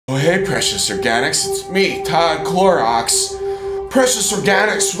hey, Precious Organics, it's me, Todd Clorox. Precious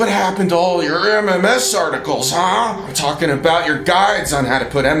Organics, what happened to all your MMS articles, huh? I'm talking about your guides on how to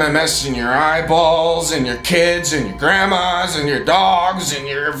put MMS in your eyeballs, and your kids, and your grandmas, and your dogs, and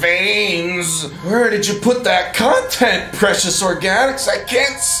your veins. Where did you put that content, Precious Organics? I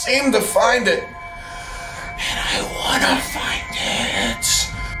can't seem to find it. And I wanna find it.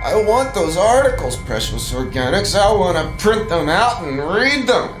 I want those articles, Precious Organics. I wanna print them out and read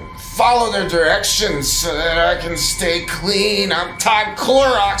them. Follow their directions so that I can stay clean. I'm Todd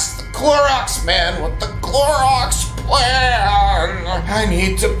Clorox, the Clorox man with the Clorox plan. I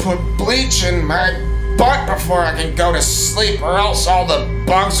need to put bleach in my butt before I can go to sleep, or else all the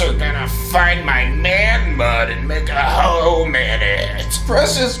bugs are gonna find my man mud and make a home in it.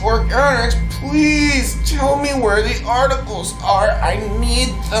 Precious Organics, please tell me where the articles are. I need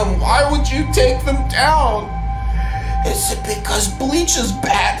them. Why would you take them down? Is it because bleach is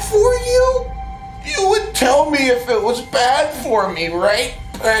bad for you? You would tell me if it was bad for me, right,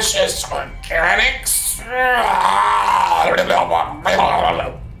 Precious Organics?